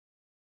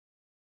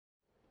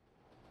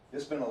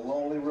It's been a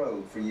lonely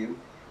road for you,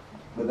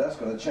 but that's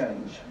gonna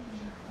change.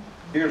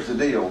 Here's the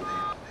deal.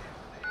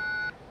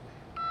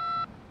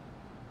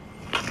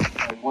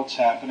 What's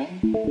happening?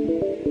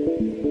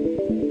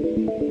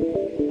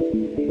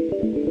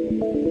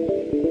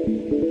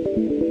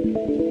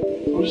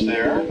 Who's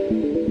there?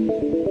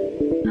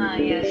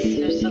 Yes,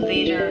 there's the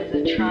leader of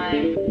the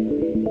tribe.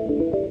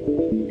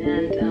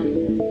 And,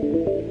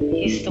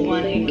 he's the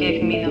one who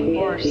gave me the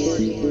horse.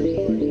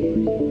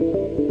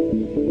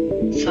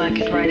 So I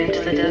could ride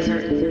into the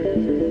desert.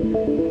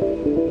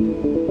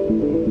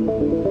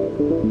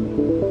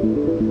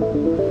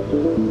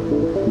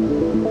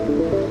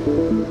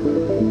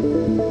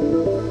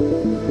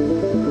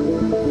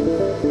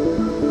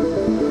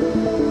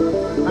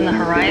 On the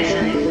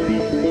horizon,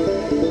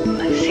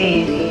 I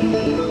see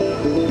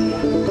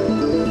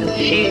the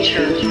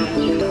future.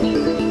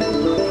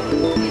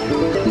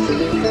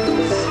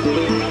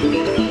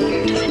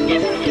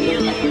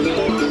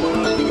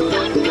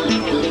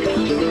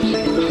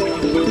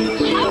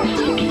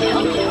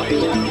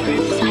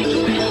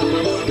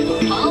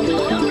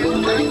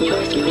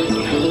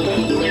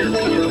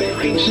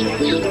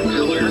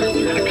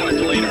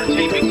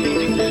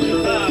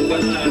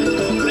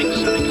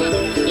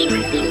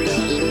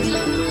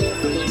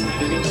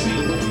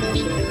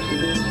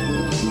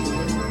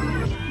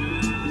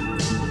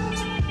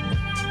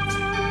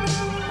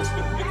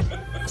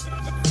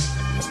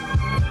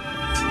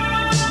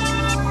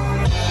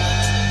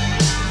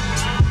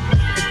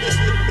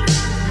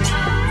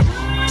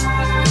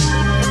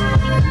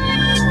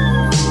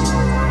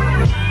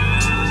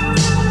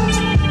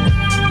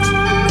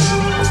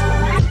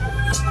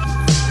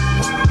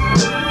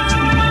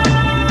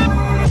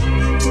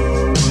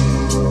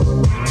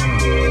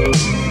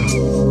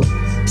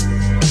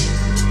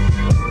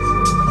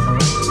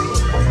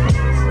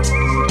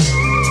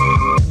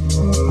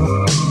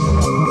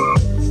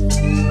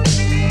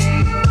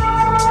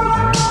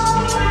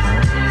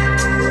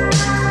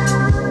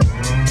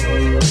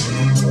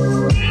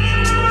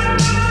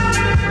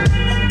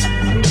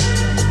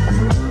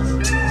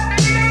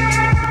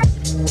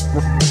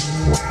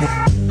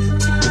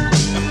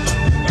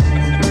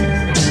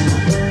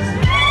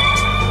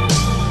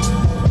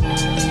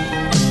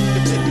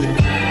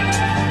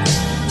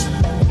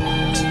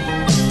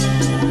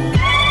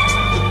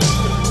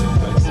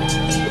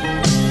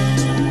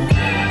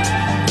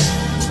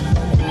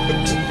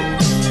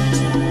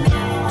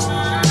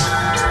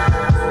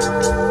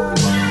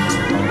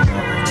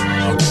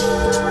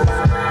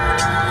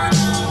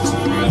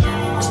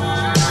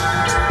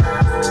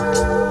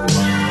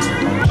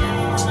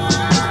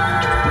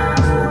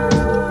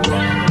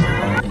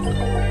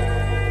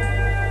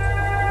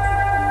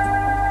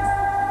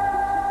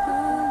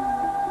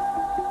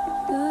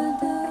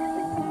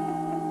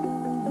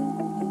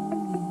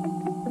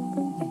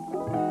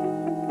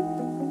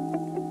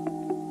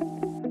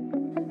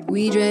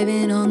 We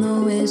driving on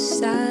the west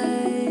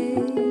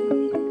side,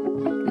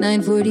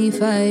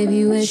 9:45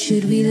 US,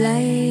 should we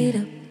light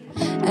up?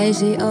 I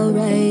say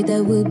alright,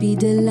 that would be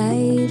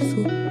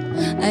delightful.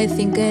 I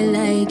think I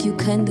like you,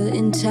 kinda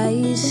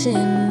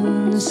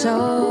enticing. So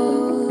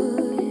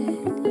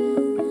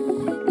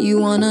you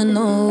wanna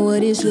know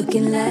what it's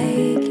looking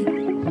like?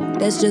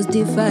 Let's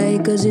justify,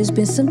 cause it's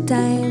been some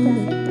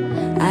time,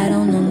 but I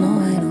don't know, no,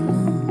 I don't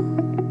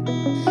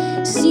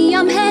know. See,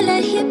 I'm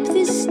hella hip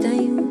this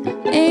time,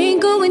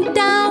 ain't going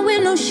down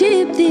with no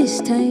ship this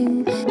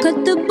time.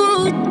 Cut the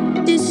boat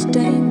this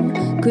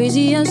time.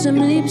 Crazy as some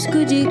lips,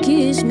 could you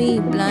kiss me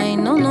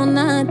blind? No, no,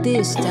 not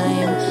this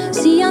time.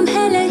 See, I'm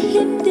hella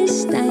hip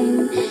this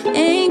time,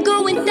 ain't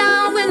going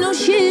down with no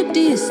ship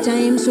this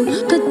time. So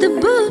cut the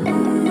boat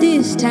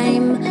this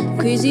time.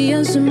 Crazy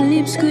as some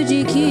lips, could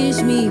you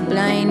kiss me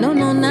blind? No,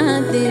 no,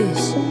 not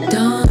this.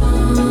 Don't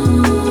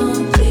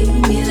play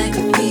me like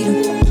a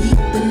beetle. Keep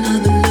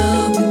another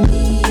love with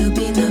me, you'll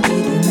be the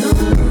beetle.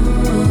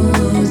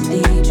 No,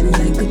 stay true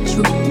like a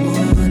true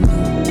one.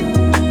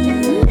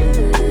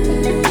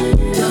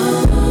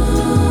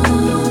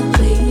 Don't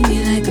play me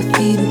like a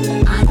beetle.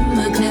 I'm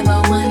a clever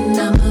one,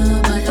 I'm a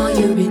bad on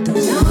your rhythm.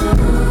 No,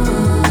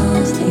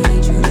 stay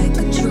true like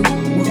a true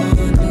one.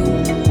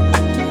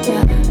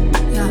 Yeah,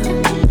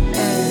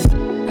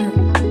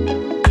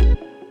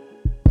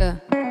 yeah.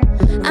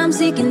 I'm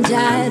sick and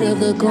tired of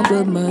the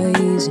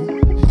compromising.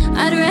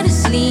 I'd rather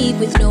sleep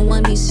with no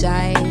one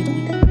beside me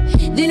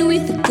than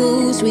with the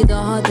ghost with a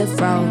heart that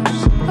frowns.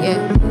 Yeah,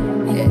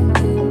 yeah,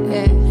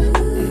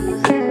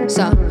 yeah.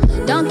 So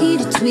don't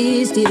get it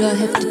twisted or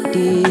have to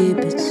dip.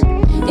 It's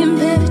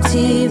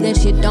imperative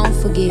that you don't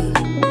forget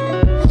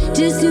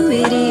just who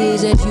it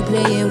is that you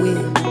playing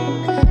with.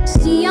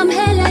 See, I'm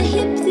hella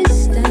hip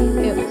this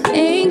time,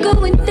 ain't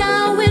going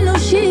down with no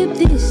ship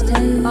this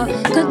time.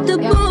 Cut the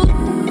boat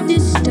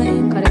this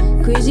time.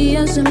 Crazy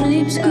as some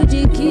lips, could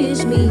you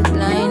kiss me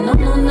blind? No,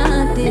 no,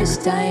 not this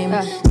time.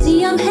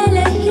 See, I'm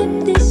hella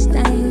hip this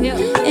time,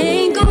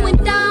 ain't going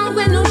down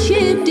with no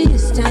ship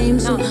this time.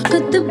 So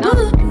cut the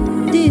boat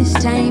this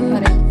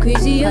time.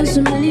 Crazy as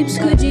some lips,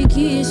 could you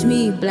kiss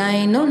me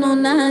blind? No, no,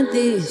 not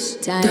this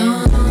time.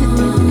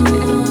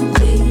 Don't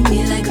play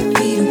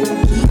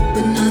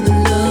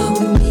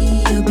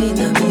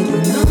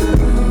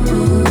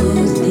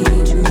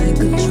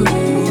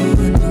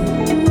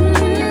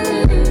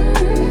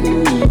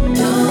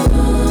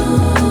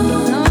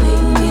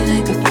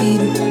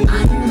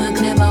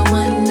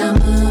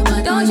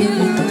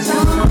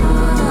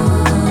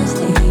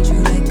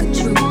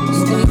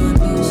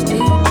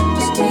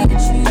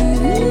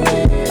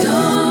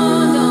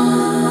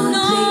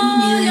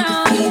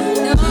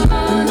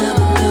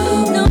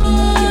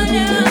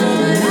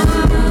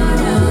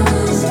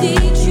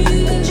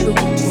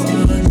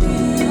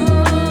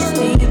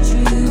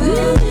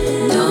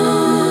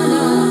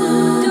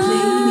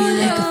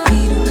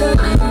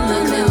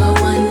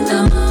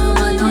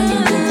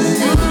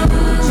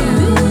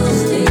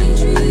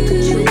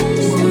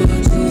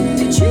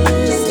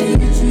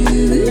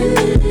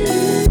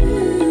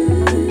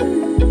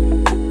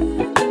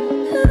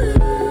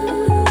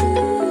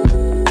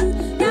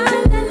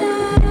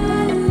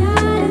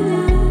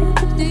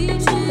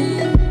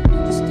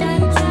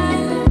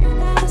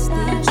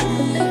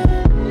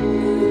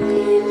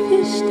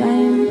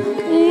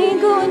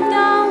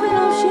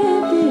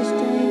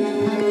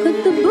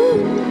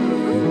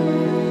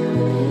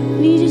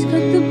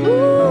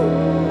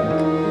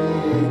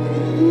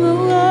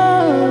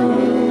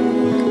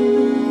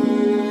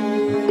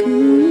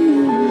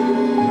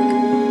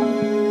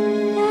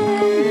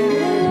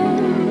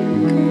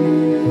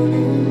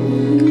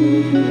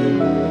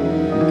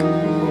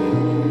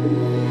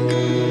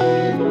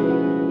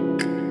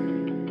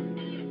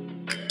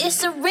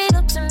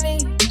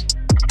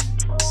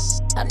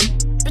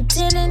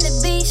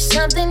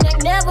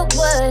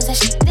cause that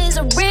shit is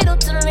a riddle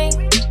to me.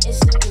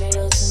 It's a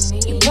riddle to me.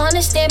 You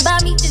wanna stand by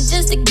me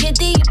just to get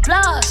the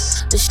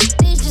applause. The shit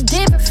is just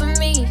different for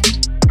me.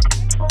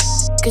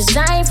 Cause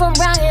I ain't from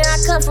round here, I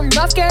come from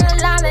North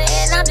Carolina,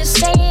 and I'm just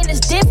saying it's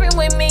different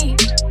with me.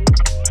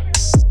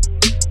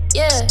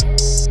 Yeah.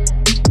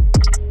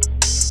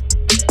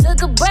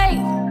 Took a break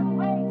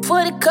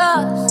for the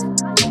cause.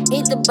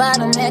 Hit the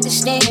bottom, had to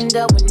stand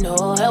up with no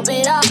help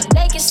at all.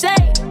 They can say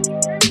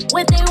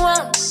what they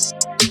want,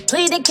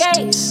 plead the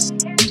case,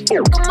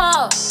 come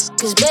on,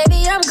 cause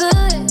baby I'm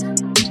good.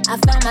 I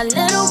found my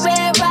little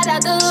red right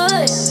out the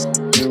hood.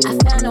 I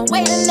found a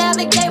way to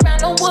navigate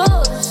around the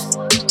woods.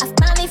 I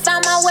finally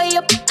found my way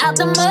up out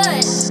the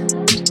mud.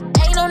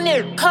 Ain't no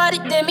nigga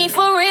harder than me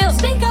for real.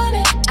 Speak on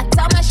it. I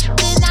talk my shit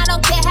and I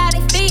don't care how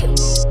they feel.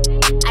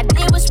 I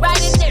did what's right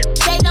and there,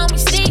 shade on me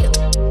still.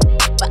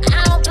 But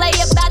I don't play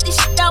about this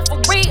shit, I'm for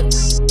real.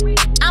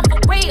 I'm for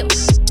real.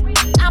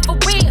 I'm for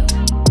real.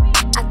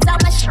 I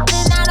talk my shit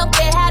and I don't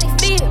care how they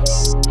feel.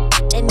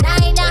 And I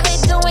ain't out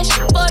here doing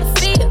shit for the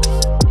feel.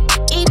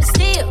 Even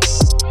still,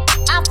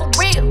 I'm for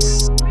real.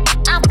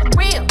 I'm for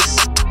real.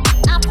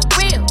 I'm for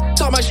real.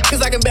 Talk my shit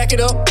cause I can back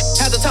it up.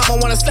 Half the time I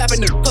wanna slap a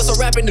nigga, plus a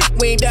rapping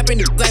nigga. We ain't dapping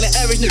nigga, like the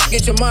average nigga.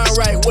 Get your mind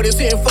right, what it's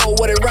here for,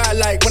 what it ride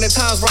like. When the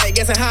time's right,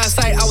 guess in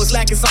hindsight I was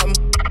lacking something.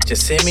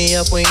 Just hit me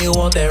up when you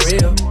want that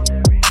real.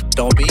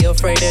 Don't be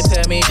afraid to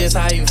tell me just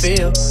how you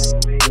feel.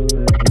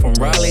 From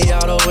Raleigh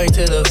all the way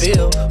to the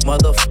Ville.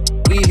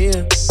 We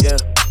here, yeah,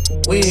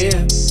 we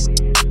here,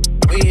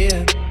 we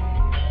here.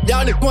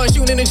 Y'all niggas wanna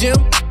shoot in the gym.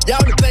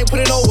 Y'all niggas ain't put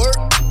in no work.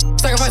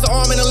 Sacrifice an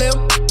arm and a limb.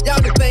 Y'all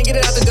niggas ain't get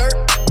it out the dirt.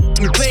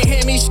 You ain't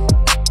hand me shit.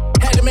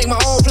 Had to make my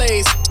own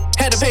plays.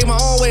 Had to pay my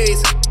own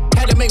ways.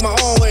 Had to make my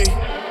own way.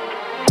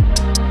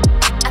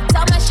 I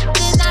talk my shit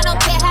and I don't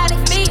care how they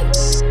feel.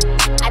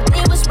 I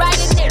did what's right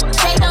in there.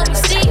 Shade on me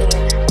still.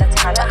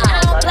 But I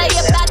don't play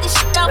about this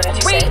shit, I'm for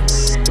real.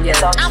 Yeah,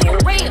 it's all I'm cute.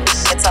 for real.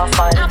 It's all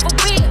fun. I'm for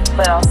real.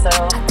 But also,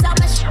 I talk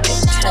my shit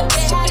and I don't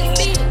care how they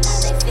feel.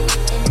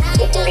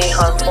 it can be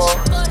harmful,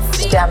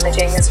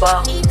 damaging as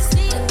well.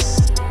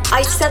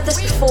 I said this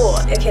before,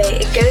 okay?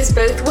 It goes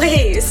both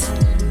ways.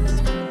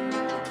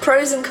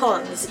 Pros and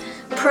cons.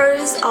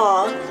 Pros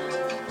are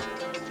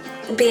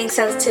being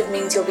sensitive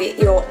means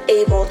you're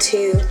able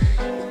to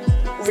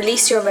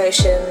release your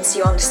emotions,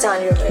 you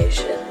understand your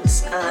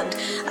emotions, and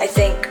I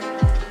think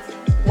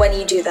when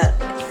you do that,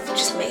 it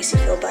just makes you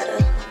feel better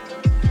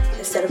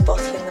instead of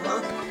bottling them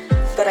up.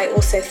 But I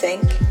also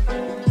think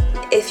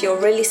if you're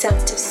really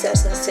sensitive to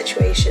certain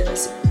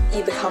situations,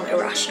 you become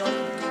irrational.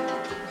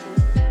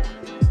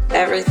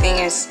 Everything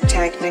is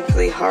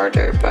technically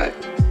harder, but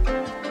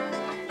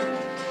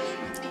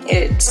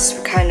it's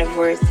kind of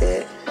worth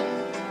it.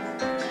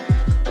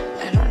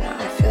 I don't know,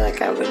 I feel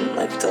like I wouldn't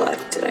live the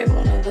life that I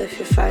want to live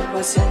if I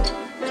wasn't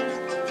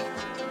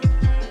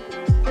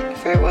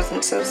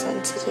so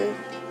sensitive.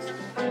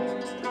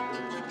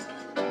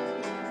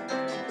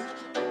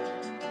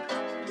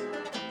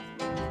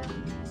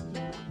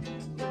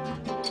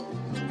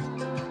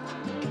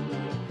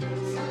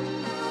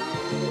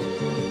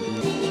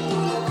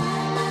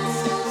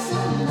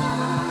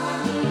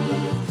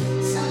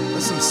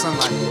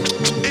 Sunlight.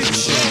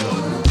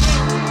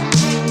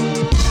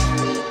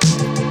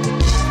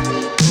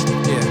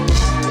 Yeah.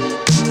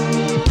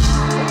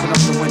 Open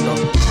up the window.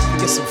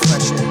 Get some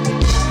fresh air. I'm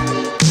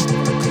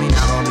gonna clean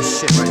out all this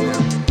shit right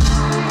now.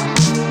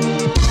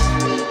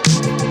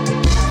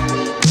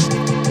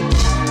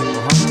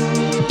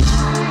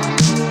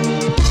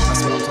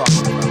 That's what I'm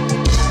talking about.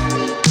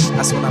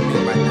 That's what I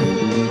mean right now.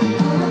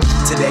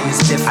 Today is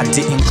different. I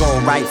didn't go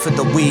right for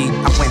the weed.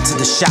 I went to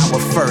the shower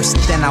first,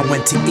 then I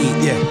went to eat.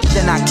 Yeah.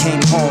 Then I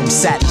came home,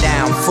 sat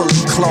down, fully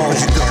clothed.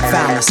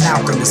 Found this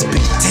Alchemist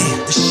beat. Damn,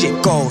 this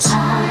shit goes.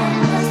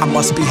 I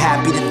must be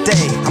happy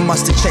today. I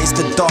must have chased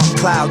the dark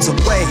clouds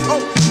away.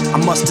 I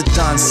must have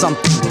done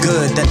something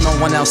good that no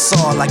one else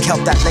saw, like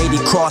help that lady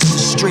cross the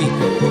street.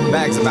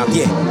 Bags about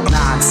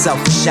 9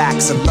 selfish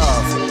acts of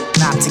love.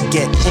 Not to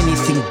get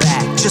anything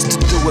back, just to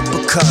do it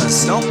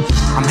because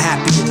I'm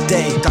happy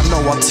today, got no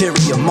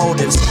ulterior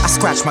motives. I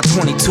scratch my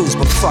 22s,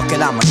 but fuck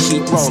it, I'ma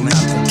keep rolling.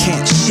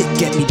 Can't shit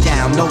get me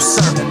down, no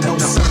sir.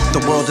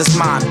 The world is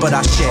mine, but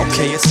I share.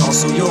 Okay, it's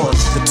also yours.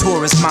 The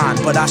tour is mine,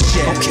 but I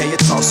share. Okay,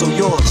 it's also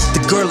yours.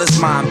 The girl is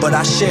mine, but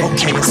I share.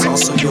 Okay, it's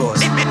also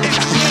yours.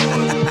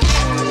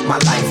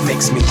 My life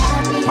makes me,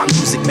 my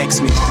music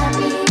makes me.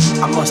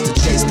 I must have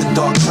chased the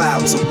dark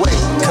clouds away,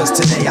 cause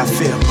today I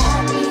feel.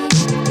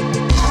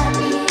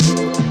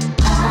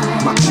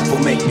 My people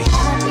make me,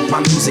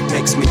 my music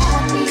makes me,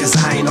 cause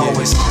I ain't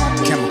always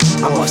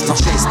chemical. I must have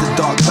chased the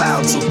dark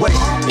clouds away.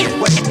 I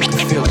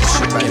feel like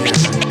shit right here.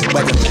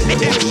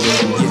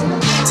 Yeah.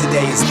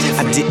 Today is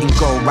different. I didn't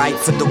go right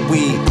for the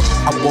weed.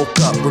 I woke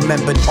up,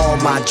 remembered all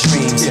my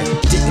dreams.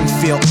 Didn't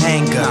feel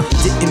anger,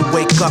 didn't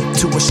wake up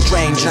to a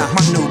stranger.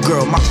 My new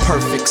girl, my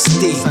perfect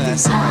Steve.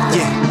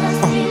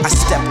 I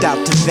stepped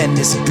out to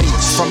Venice Beach.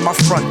 From my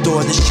front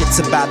door, the shit's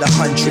about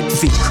 100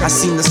 feet. I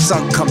seen the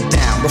sun come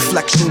down,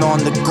 reflection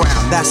on the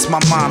ground. That's my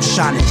mom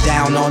shining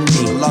down on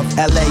me.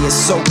 LA is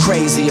so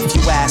crazy if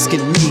you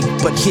asking me,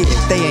 but here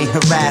they ain't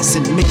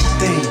harassing me.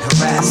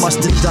 I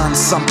must have done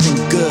something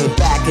good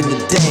back in the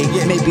day.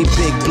 Maybe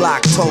Big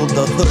Block told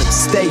the hood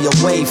stay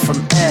away from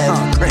Ev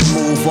and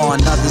move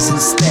on others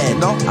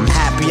instead. I'm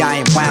happy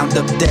I ain't wound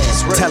up dead.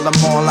 Tell them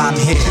all I'm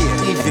here.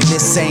 And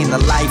this ain't a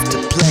life to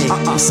play.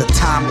 It's a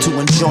time to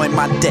enjoy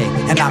my day,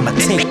 and I'ma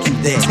take you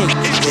there.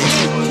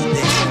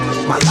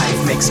 My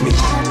life makes me,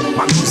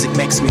 my music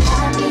makes me.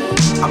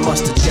 I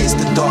must have chased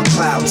the dark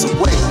clouds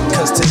away,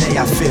 cause today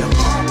I feel.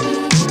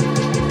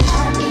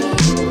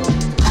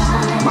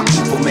 My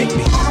people make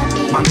me,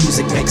 my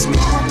music makes me,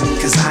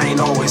 cause I ain't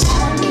always.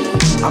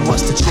 I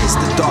must have chased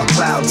the dark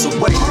clouds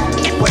away.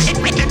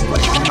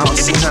 I don't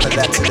see none of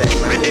that today,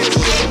 man.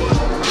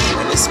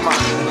 And it's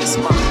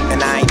mine,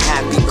 and I ain't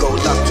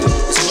happy-go-lucky.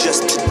 It's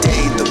just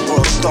today the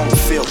world don't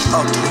feel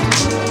ugly,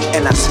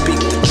 and I speak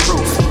the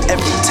truth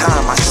every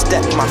time I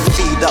step my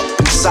feet up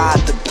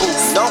inside the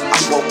booth. No, I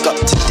woke up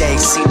today,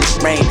 seen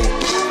it raining.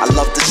 I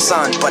love the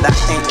sun, but I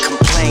ain't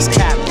complaining.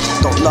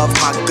 Don't love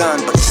my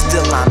gun, but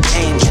still I'm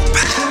aiming.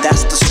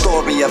 That's the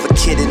story of a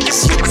kid in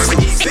this youth.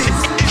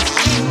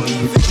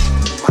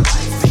 My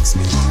life makes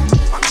me,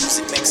 my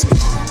music makes me.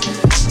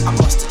 I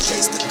must have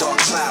chased the dark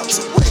clouds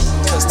away,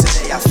 cause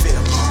today I feel.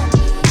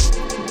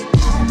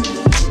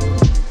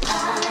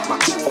 My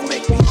people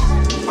make me,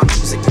 my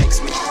music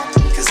makes me,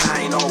 cause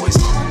I ain't always.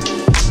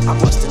 I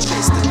must have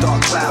chased the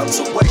dark clouds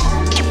away.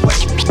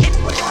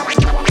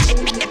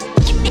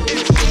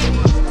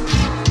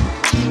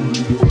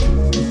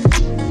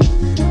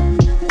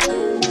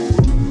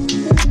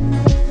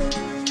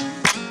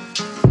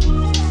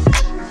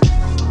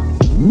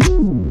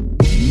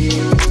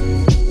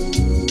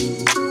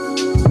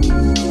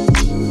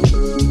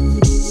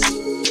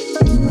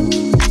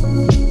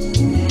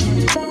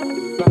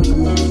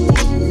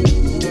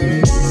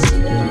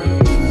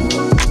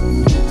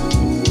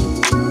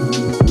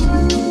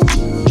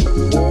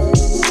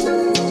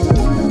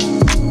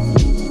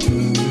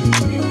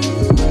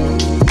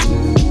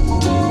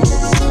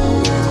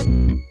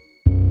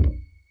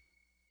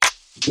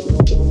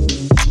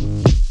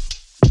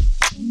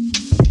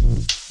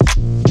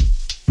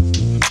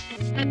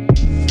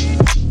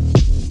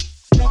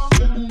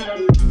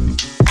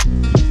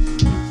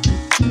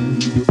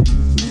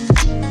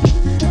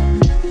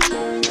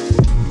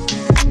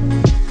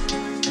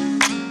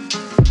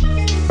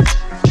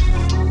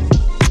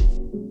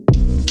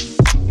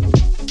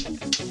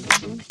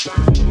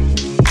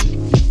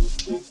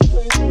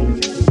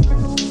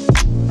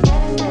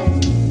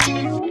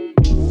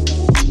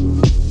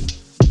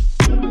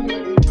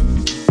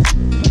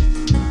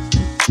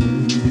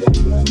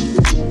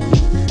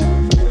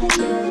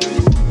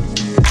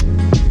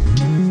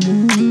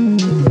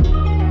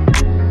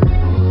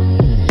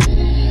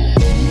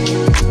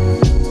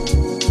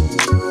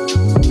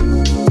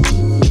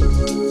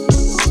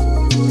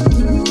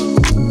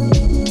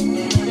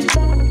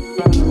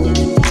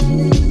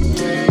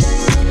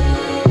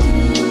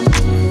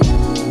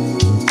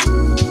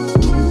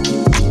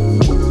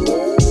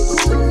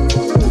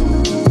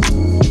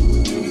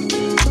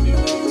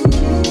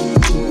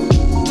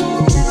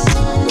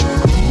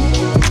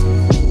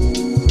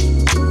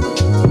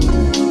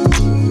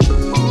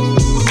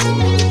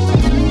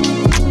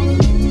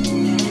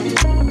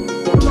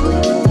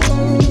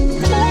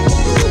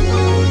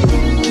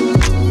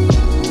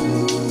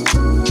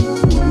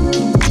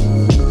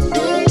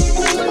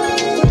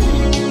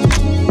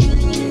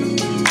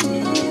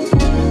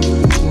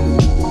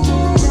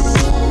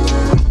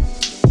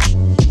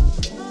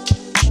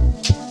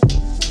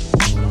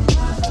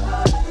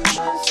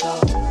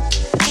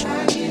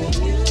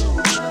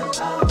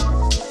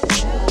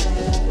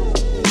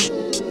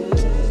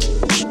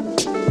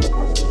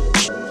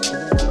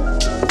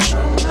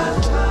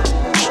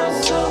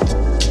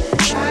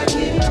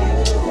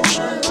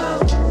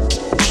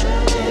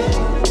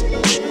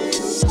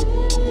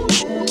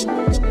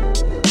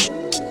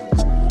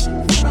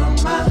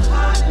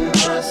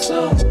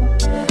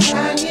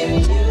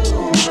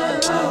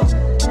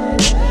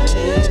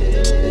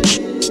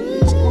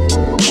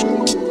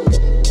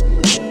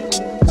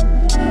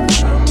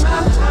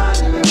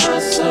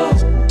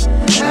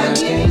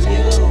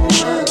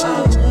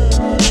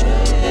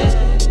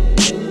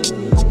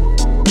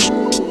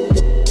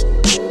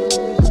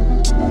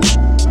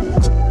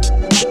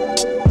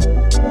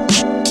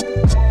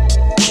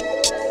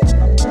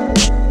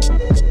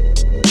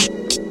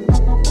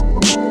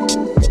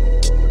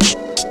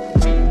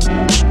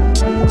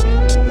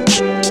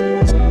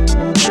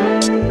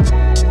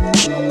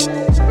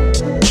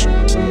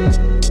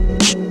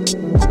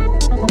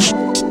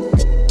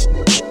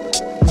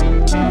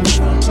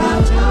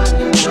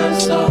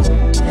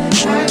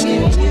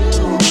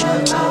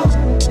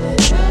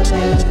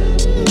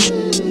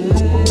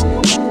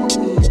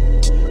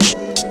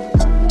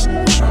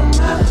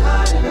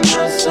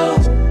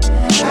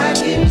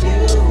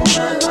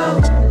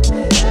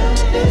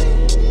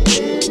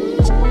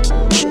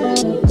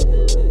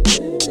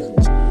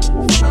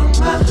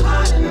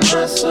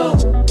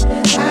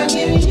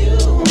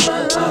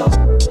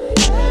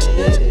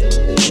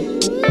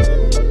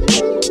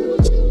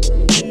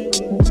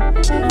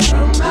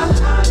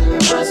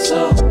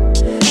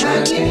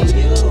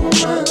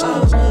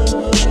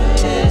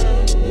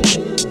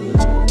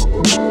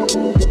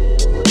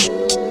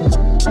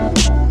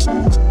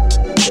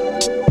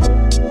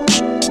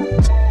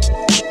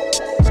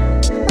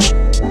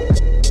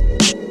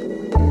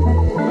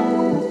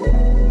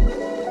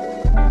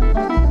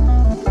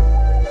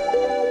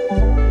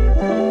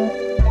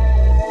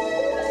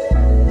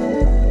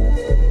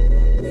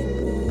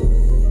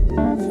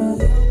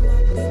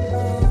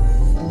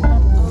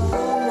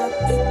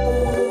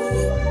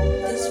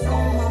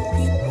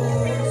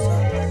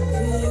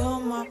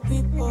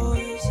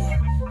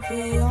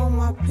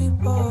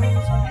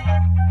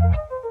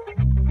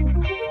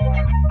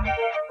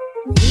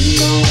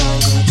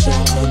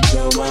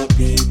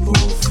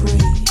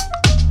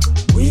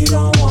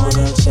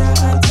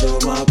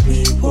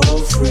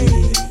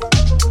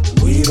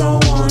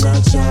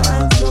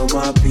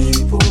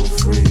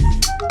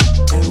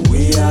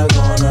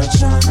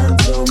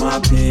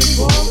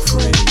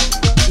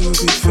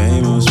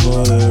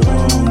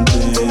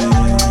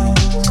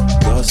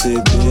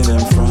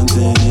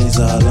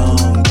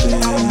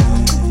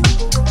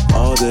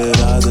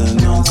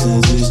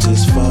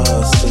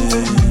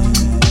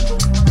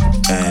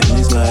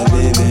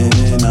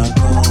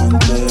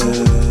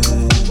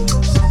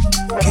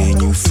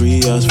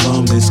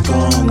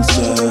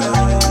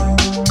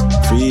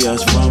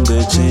 us from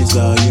the chains,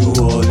 got you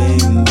all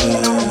in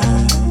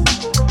there.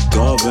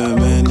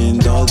 Government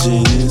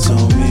indulging in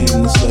some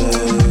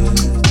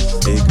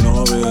incest,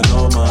 ignoring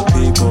all my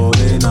people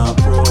in our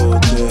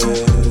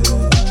protest.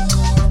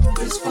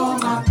 It's for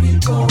my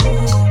people,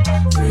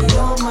 free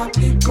all my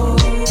people,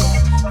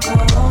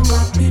 for all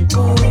my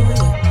people.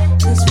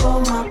 It's for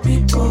my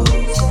people,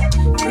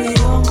 free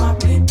all my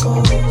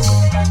people,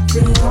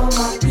 free all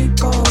my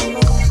people.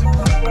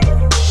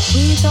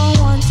 We don't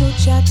want to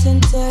chat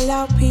until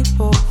our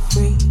people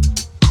free.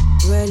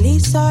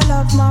 Release all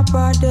of my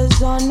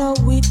brothers on a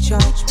weak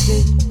charge,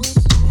 please.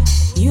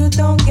 You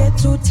don't get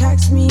to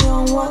tax me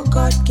on what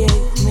God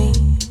gave me.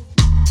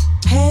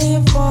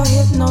 Paying for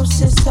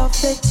hypnosis off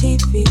the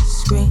TV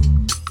screen.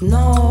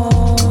 No,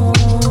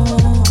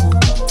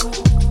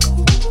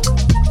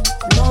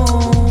 no.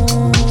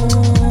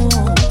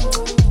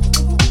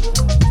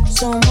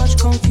 So much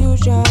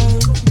confusion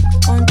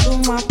onto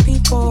my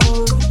people.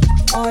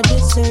 All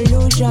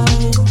disillusion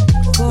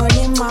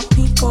calling my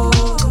people.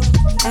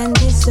 And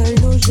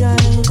disillusion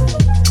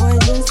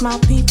poisons my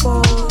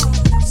people.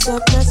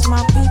 Suppress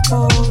my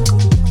people.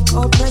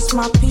 Oppress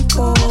my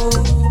people.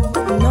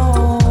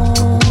 No.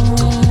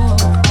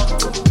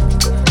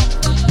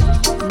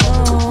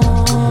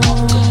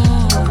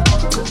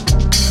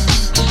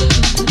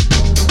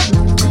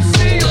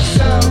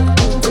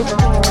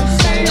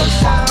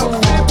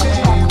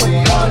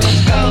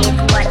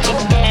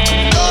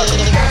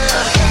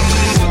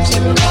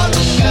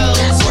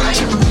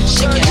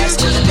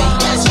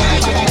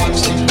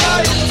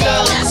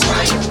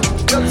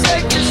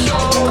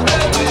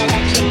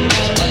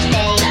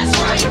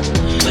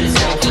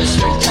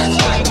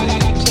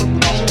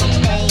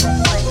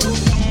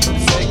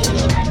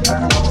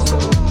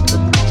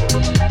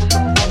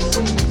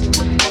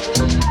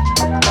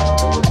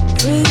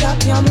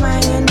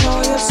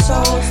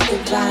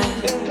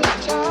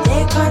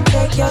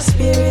 Your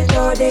spirit,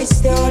 though they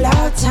still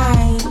our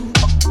time.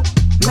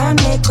 Man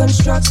make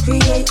constructs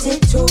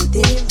created to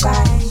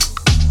divide.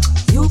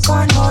 You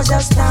can't hold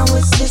us down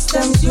with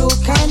systems you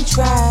can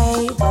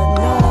try, but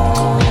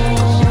no.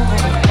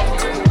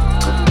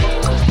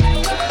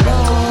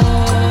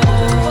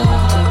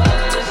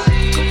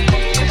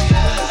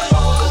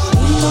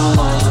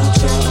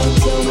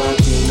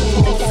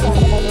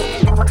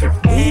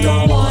 We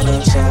don't wanna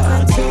chat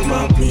until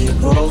my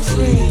people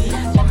free.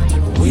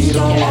 We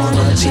don't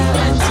wanna chat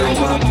until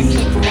my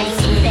people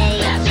free.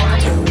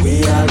 And we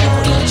are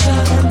gonna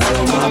chat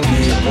until my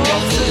people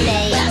free.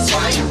 That's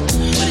right.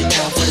 Put it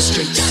down for the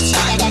streets.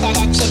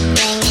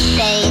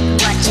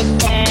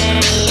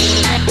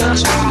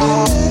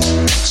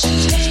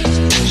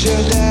 Who's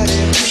your daddy?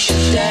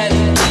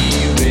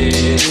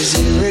 Is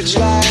he rich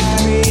like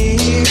me?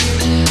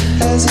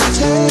 Has he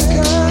take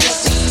us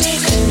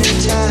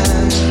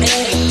anytime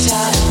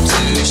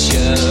to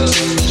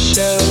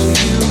show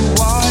you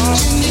what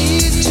you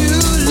need to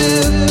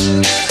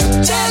live?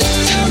 Tell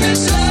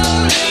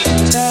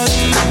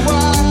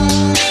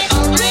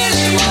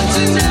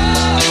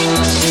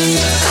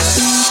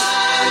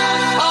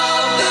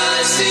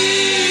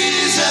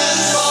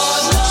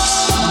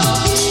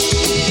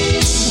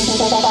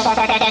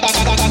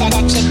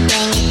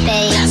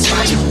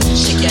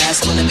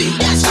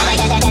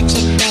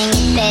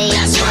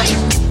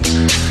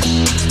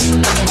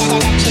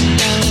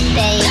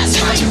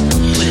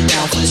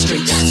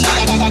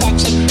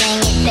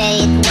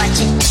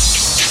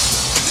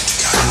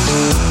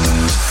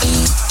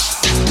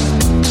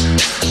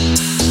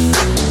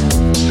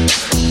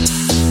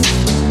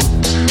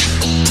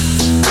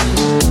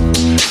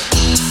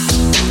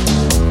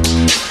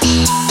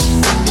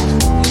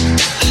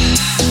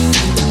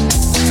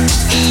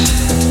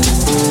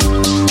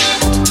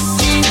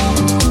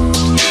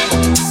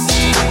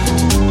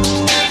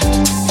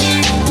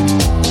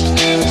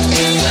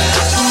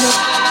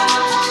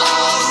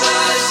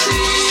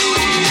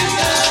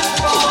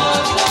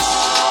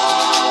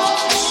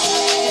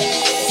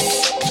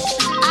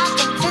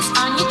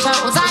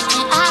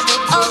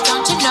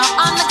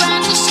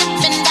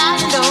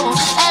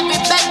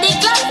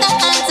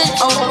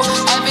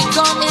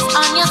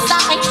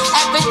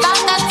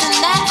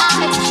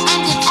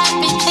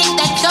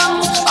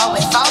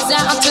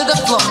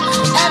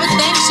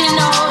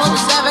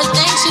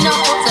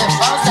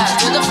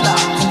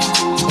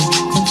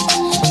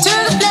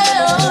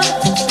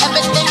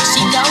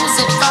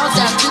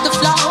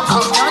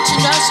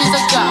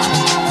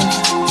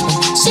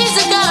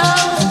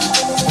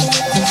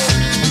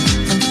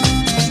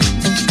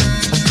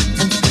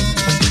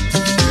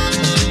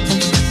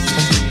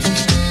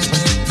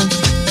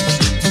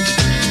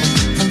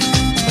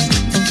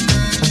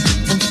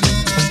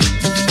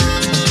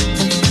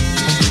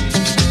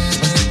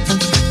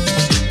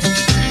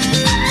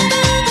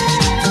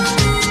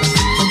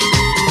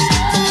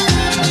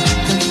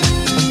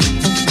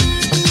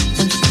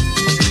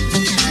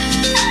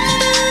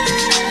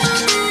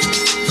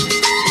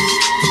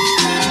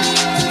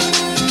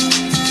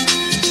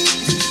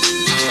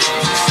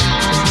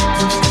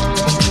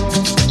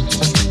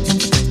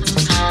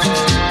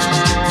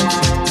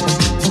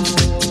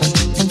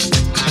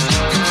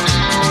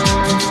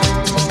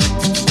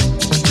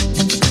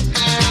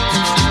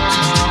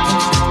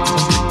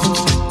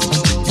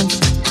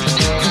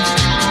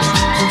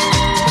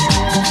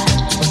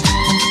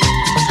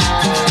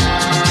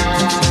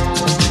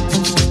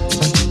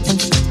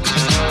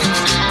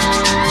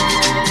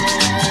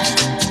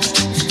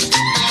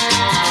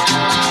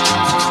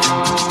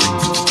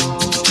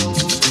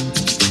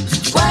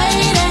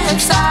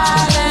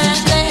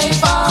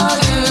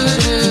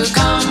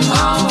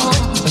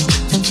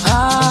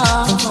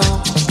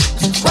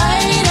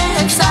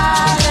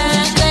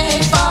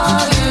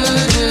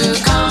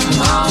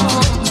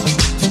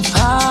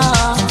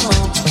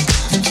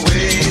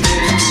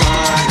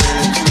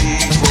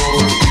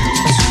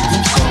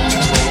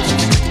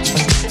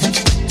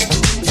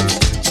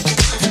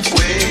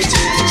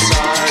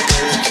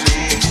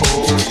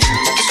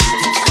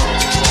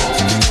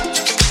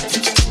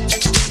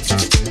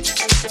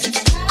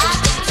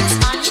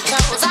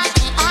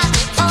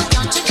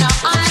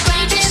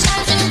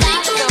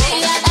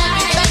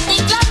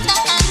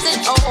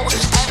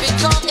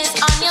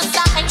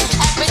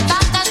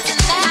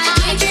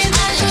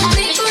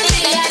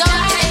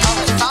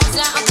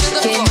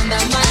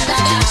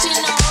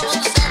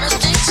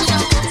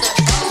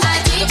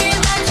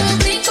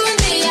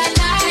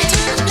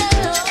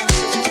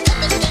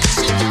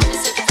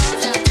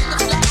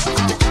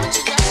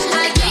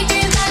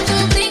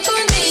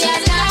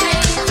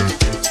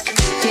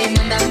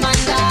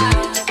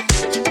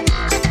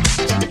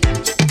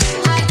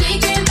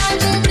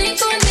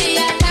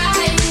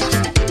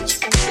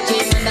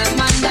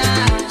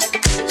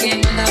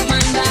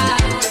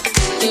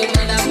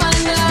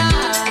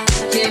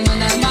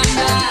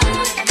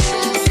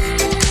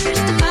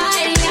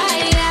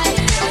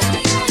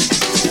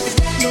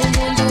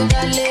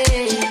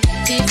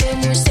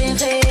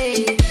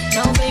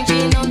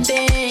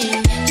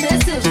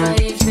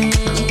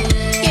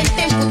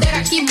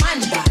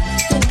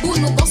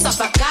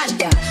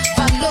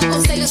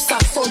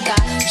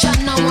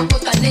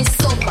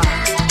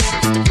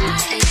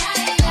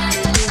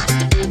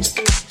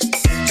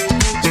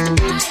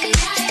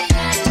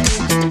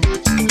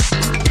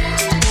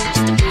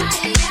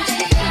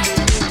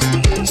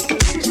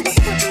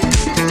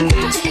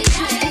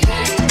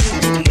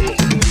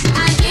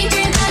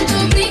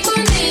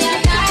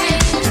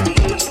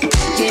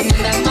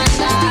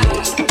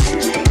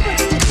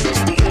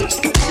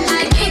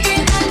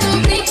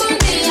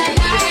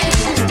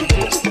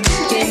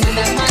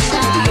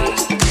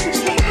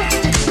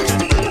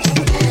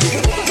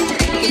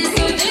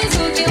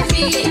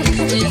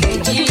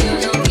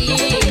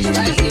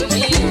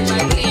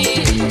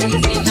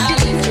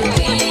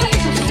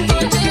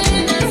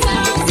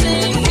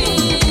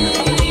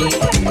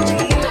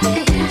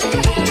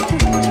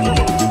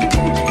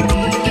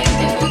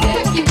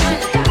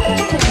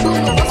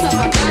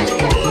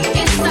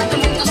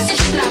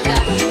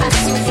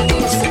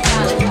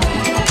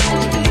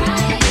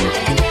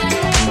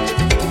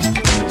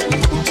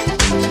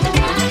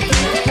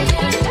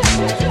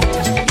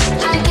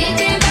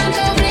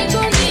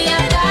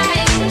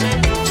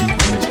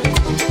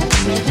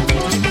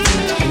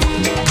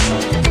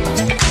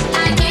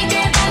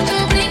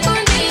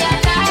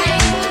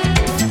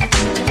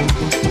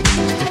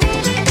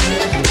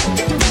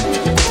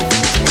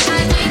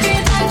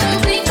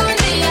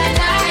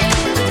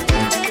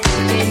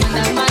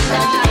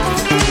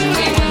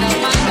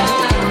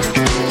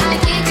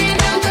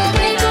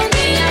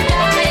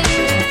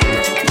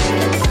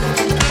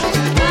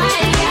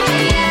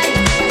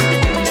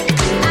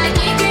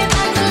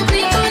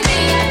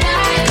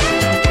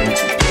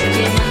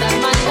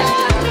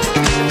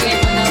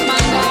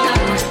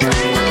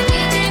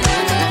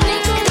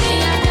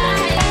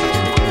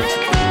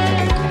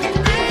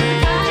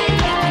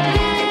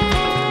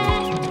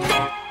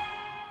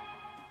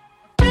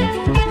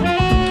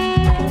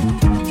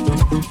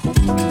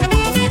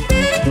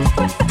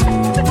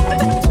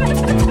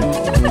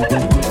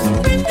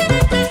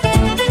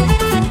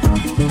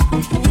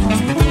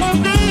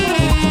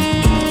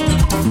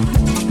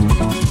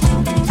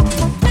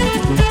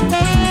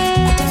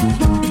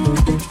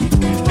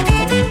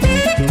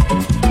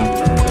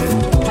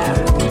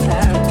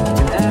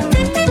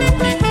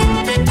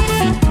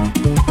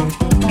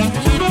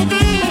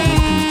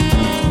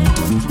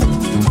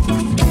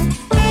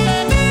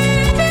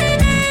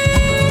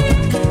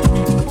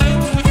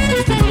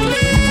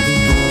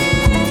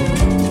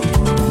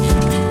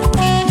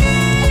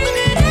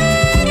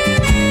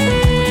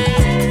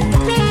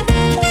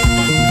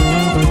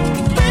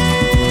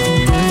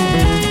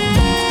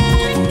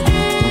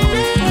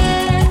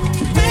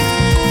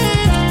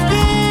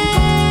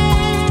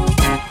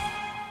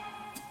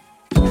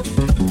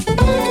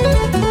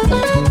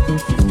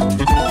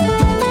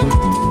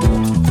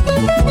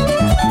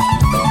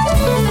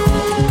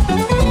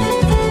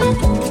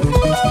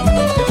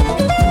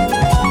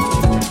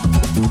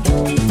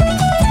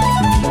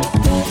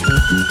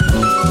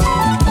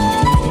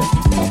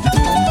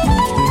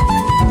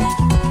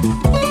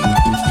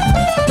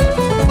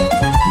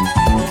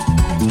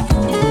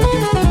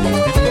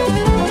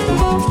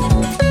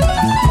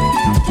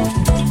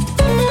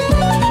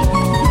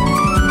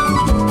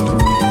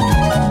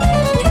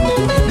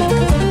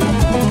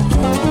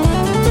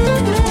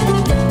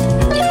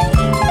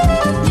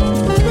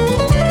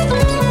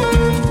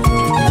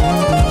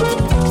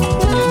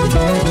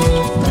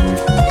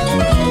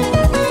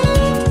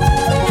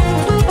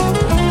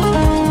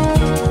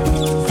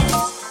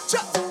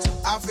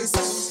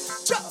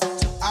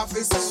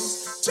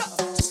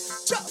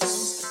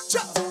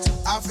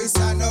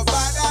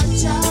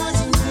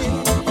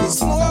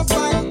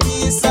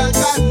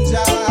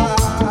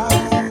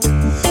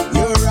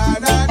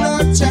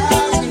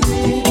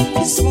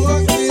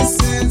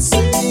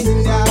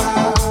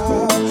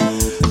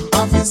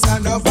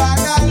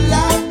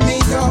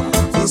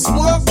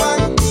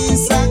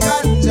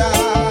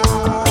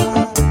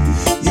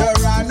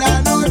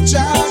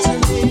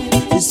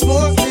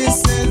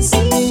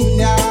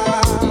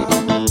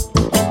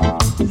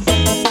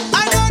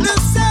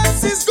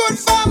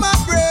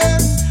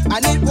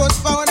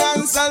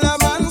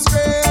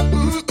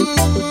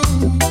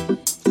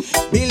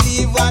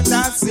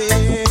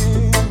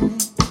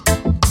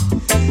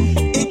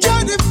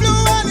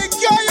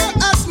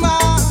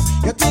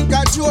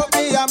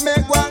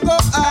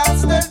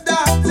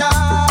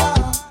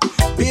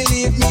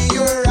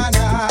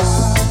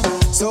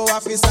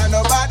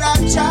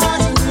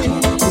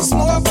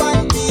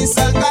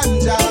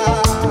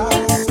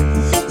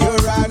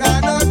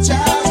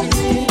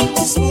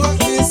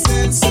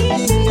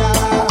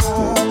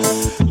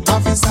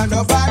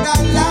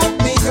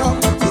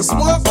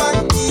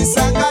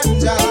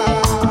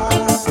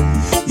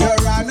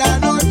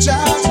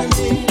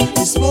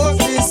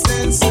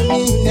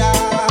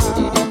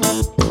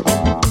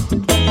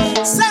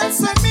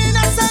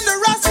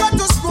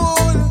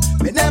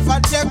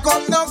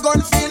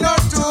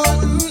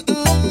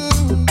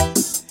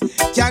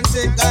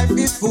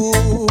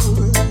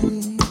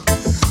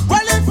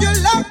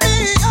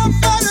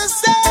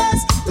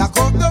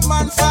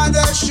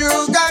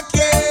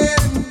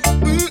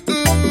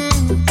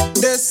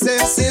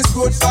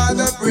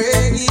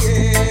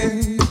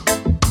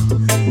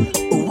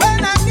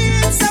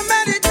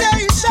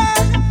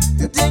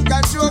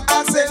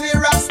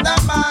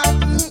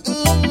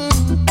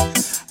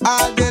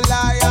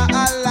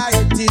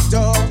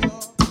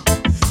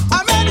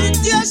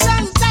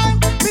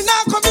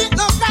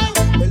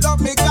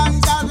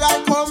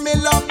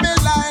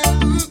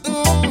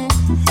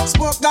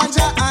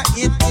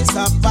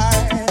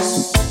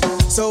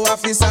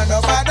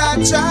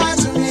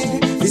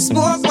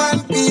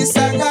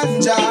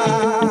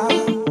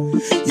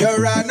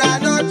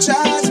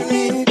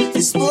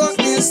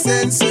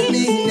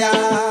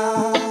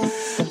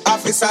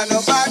Officer,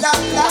 no bother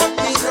lock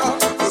me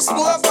up. We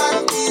smoke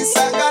one piece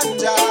of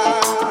ganja.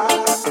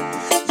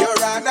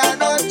 Your honor,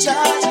 no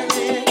charge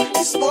me.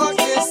 We smoke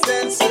this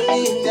sense of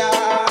me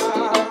now.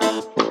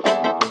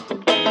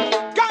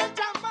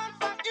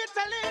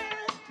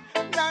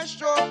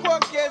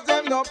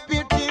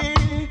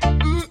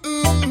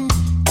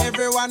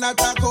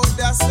 matter how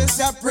that's this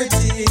are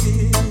pretty.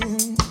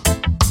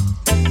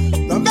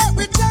 No make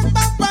we check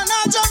back on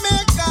a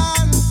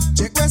Jamaican.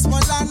 Check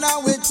Westmoreland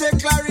and we check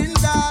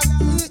Clarendon.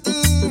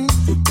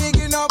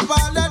 Picking up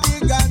all of the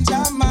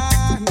ganja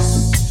man.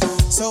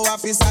 So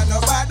officer no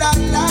bad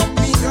and lock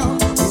me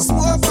up. We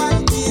smoke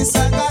and piece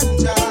of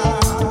ganja.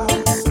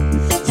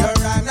 Your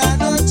honor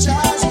no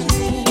charge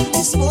me.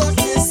 We smoke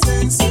this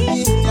sense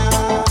in ya.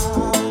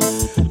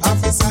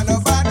 Officer no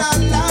bad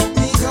and lock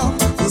me up.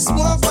 We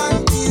smoke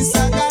and piece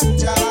of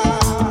ganja.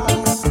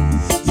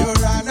 Your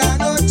honor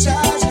no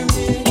charge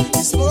me.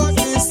 We smoke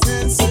this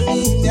sense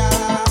in ya.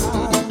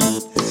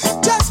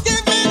 Just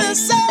give me the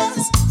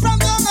sense from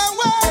young and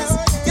west.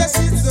 Yes,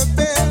 it's the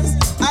best.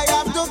 I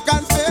have to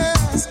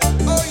confess.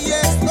 Oh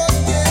yes, oh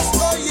yes,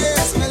 oh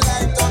yes. Me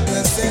light up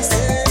the cess.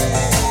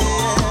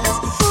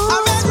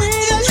 I'm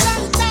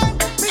meditation time.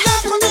 Me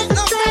not commit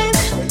no crime.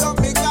 Me love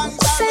me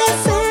ganja,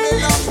 right? Me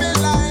love me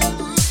life.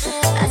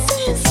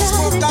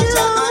 Smoke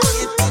ganja and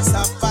eat piece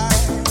of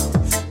pie.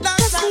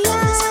 That's how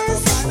love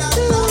is so bad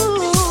and love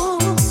me.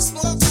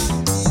 Smoke and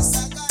piece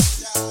of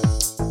ganja.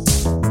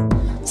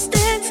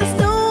 Sticks and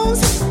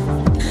stones,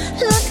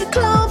 like a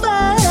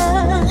clover.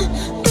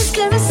 This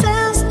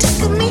carousel's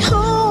taking me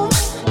home,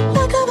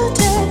 like of a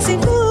taxi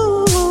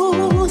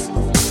booth.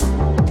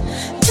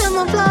 Tell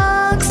my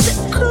vlogs to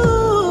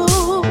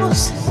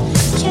cruise,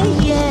 yeah,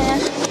 yeah.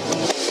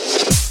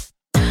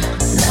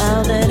 Now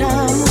that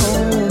I'm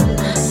home,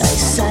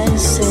 like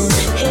sightseeing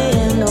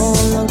here, no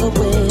longer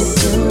with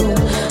you.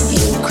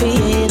 You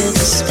created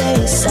the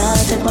space.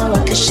 I'll take my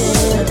rocket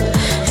ship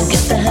and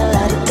get the hell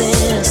out of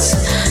this.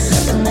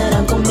 Nothing that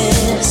I'm gonna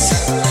miss.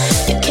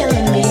 You're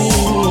killing me.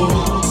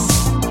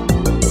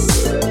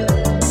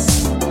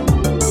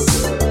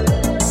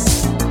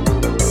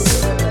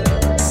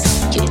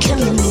 You're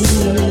killing me.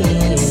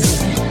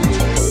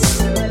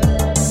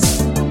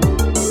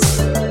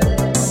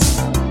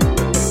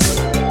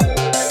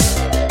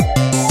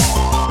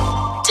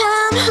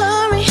 Time,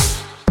 hurry,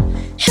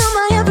 heal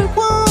my every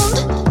wound.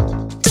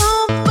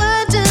 Don't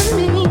burden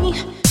me.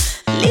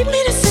 Lead me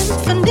to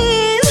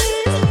symphonies.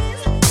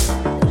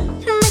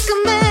 Make a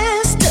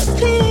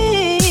masterpiece.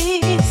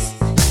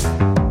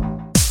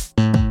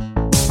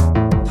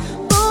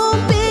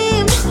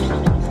 Moonbeam,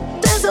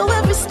 dazzle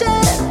every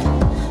step.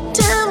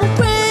 Down the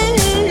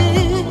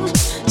bring,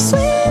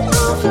 sweet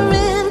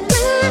offering,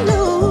 brand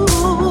new.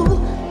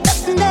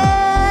 Nothing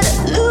that I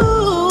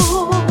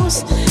lose.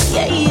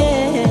 Yeah, yeah.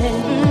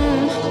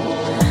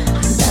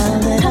 Now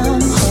that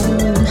I'm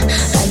home,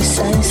 like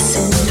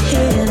sightseeing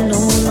here, no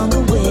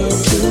longer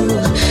with you.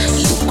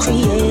 You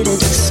created a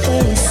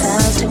space.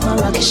 I'll take my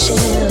rocket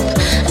ship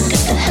and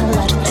get the hell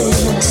out of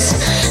this.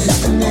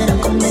 Nothing that I'm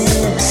gonna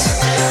miss.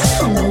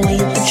 From the way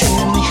you've been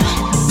treating me.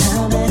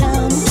 Now that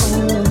I'm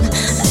home,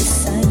 like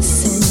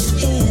sightseeing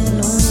here,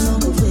 no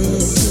longer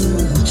with you.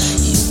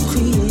 You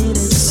created a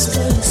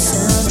space.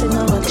 I'll take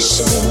my rocket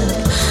ship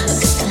and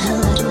get the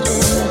hell out of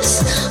this.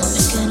 I'm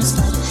making a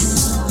start of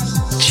hell.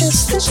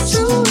 Just the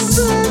two of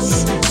us.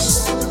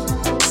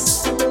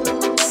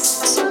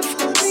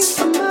 Surfing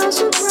for miles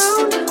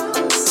around.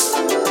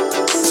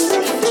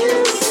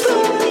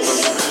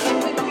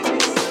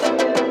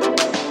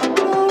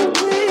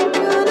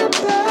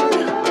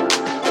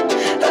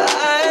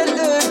 I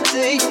looked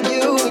at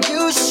you,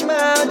 you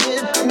smiled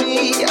at me.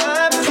 I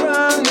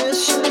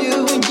promised you,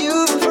 and you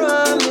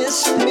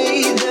promised me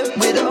that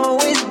we'd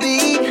always be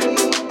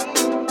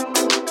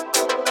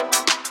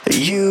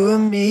you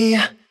and me.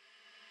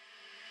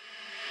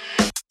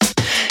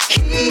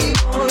 He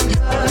won't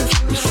love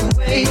you the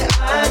way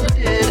I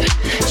did.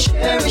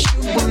 Cherish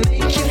you and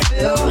make you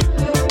feel.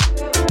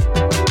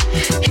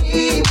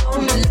 He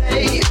won't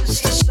lay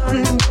as the sun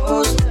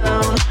goes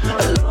down,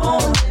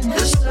 alone in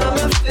the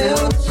summer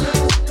fields.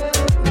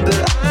 But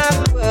I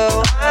will,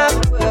 I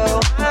will,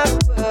 I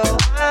will,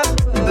 I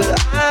will, but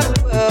I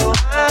will,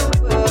 I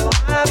will,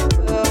 I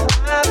will,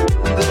 I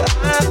will, but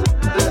I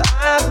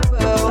will, I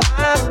will,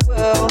 I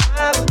will,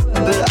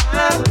 but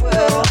I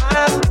will,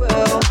 I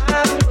will,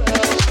 I will.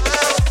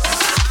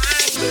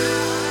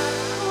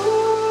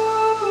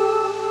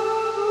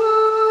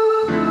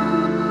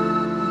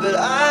 But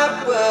I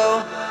will.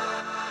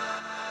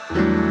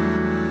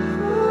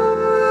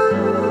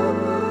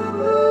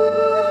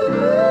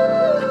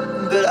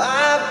 But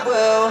I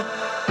will.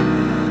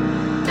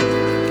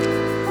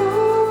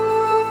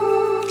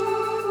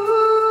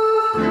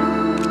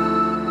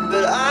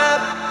 But I.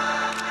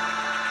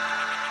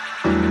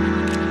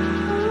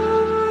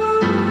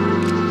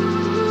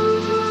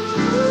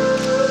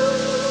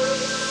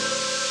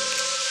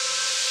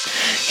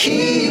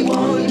 He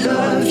won't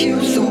love you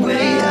the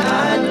way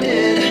I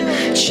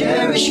did.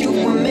 Cherish you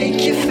and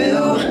make you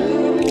feel.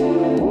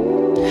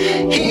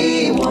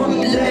 He won't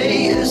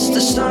lay as the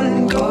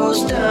sun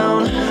goes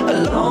down,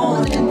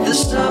 alone in the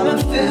summer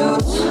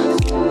fields.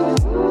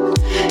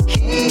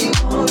 He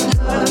won't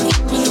love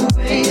you the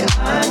way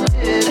I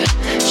did.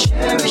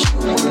 Cherish you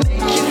and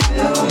make you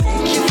feel,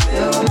 make you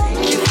feel,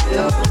 make you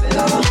feel,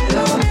 feel,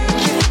 feel,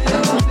 make you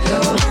feel,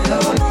 feel,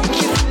 feel,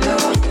 make you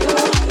feel.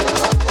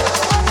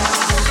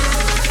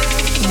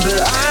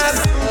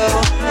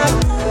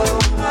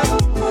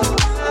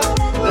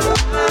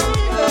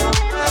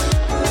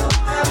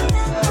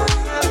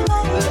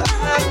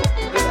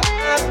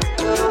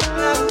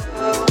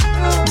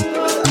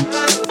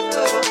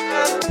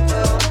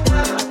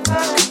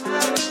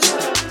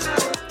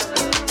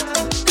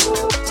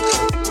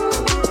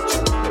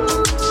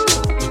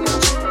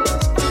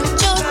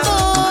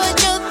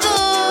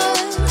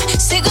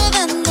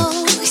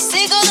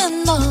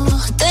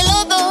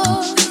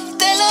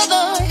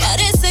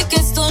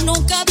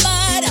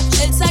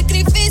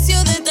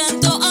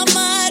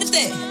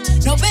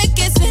 No ves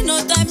que se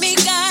nota en mi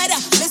cara.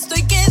 Me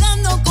estoy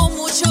quedando con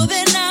mucho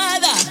de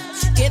nada.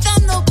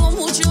 Quedando con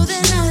mucho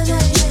de nada.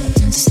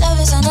 This love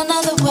is on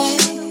another way.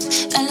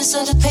 Endless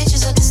other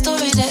pages of the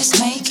story that it's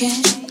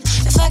making.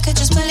 If I could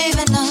just believe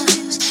in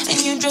us,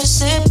 and you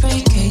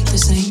reciprocate the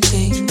same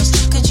things.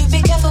 Could you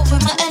be careful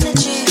with my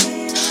energy?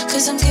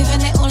 Cause I'm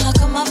giving it all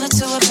like a mother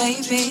to a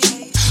baby.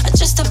 I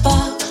just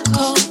about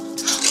go.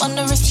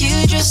 Wonder if you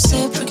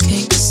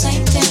reciprocate the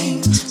same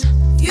things.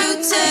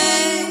 You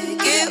take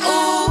it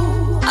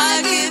all,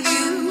 I give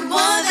you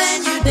more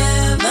than you'd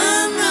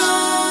ever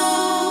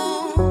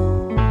know.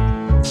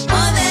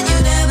 More than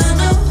you'd ever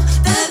know.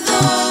 Te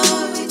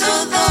doy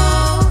todo,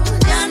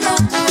 ya no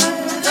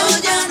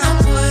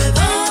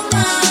puedo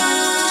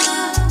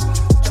más.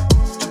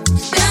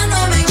 Ya no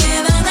me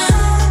queda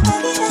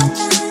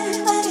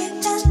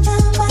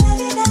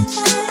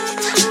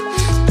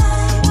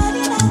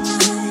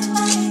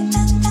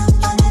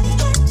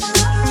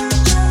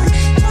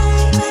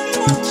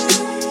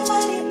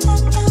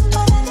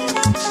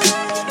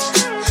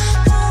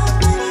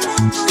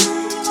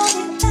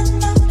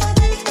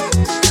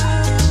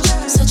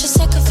Such a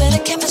sucker for the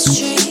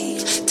chemistry.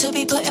 To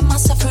be putting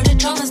myself through the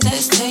dramas that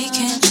it's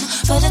taken.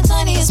 For the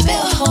tiniest bit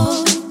of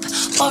hope,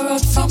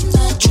 borrowed from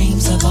the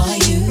dreams of our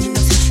youth.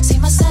 See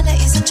my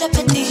sanity's in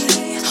jeopardy.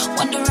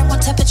 Wondering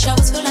what temperature I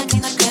was feeling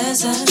in the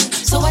desert.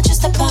 So I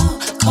just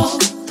about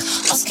cold,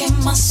 asking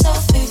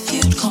myself if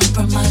you'd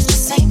compromise the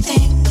same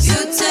things. You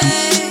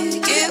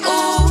take it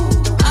all,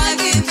 I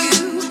give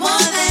you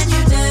more than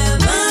you'd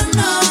ever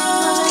know.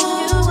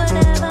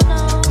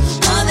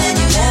 More than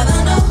you'd ever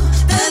know.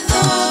 Te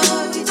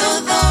doy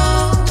todo,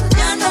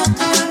 ya no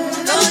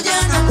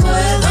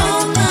puedo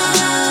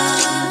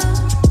más.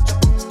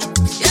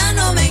 Ya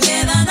no me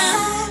queda nada.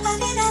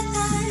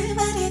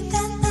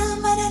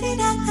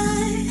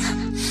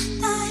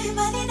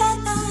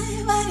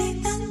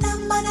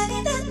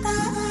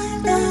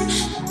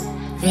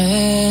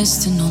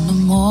 Resting on the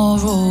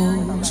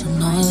morals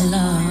and all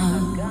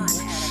love.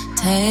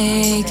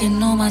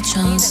 Taking all my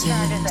chances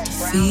to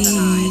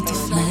feed the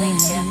flame.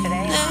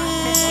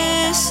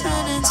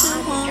 Listening to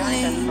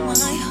only my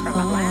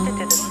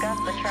heart.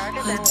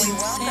 Hurting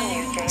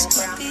things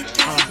could be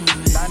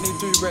different.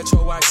 93 retro,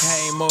 I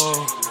came up.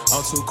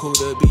 I'm too cool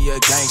to be a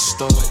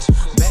gangster.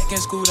 Back in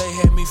school, they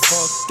had me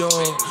fucked up.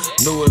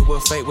 Knew it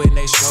was fake when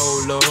they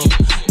showed up.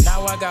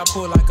 Now I got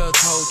pulled like a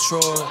tow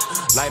truck.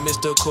 Like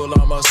Mr. Cool,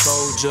 I'm a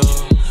soldier.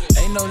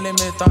 Ain't no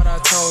limit, thought I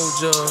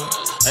told ya.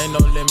 Ain't no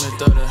limit,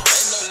 thought I.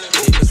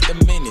 It's the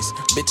menace,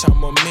 bitch,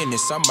 I'm a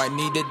menace. I might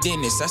need a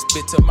dentist, I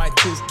spit till my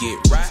tooth get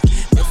right.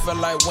 It feel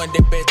like one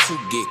day bet to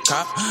get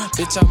caught.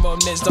 Bitch, I'm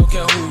up next, don't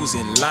care who's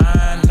in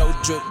line. No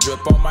drip,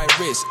 drip on my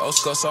wrist.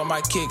 Oscars on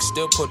my kick,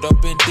 still put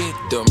up and did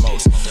the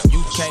most.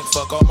 You can't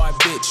fuck on my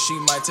bitch, she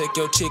might take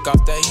your chick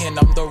off the hen.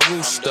 I'm the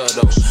rooster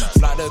though.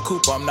 Fly the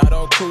coupe, I'm not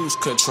on cruise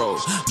control.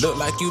 Look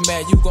like you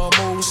mad, you gon'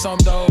 move some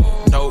though.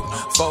 Nope,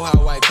 4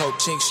 high white coat,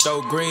 chink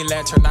stove, Green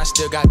Lantern, I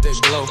still got the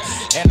glow.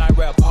 And I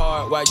rap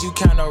hard while you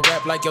kinda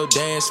rap like your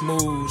dance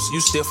moves.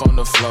 You stiff on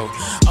the floor,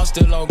 I'm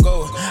still on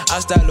go. I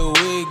style a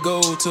wig,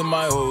 go to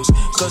my hoes,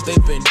 cause they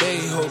been day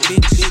ho,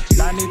 bitch.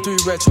 93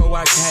 retro,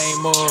 I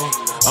came up.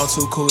 I'm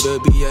too cool to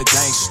be a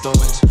gangster.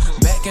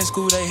 Back in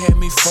school, they had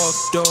me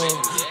fucked up.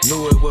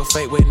 Knew it was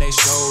fake when they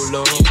showed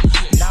up.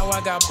 Now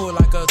I got pulled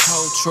like a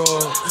tow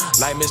truck.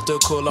 Like Mr.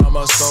 Cool, I'm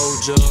a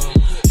soldier.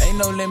 Ain't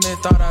no limit,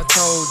 thought I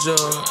told ya.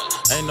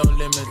 Ain't no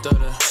limit,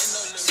 thought I.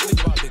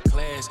 Sleep out the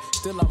class,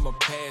 still I'm a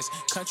pass.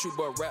 Country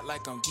boy rap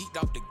like I'm geeked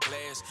off the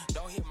glass.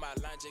 Don't hit my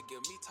line, just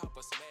give me top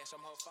of smash.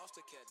 I'm her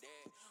foster care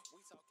dad. We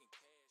talking.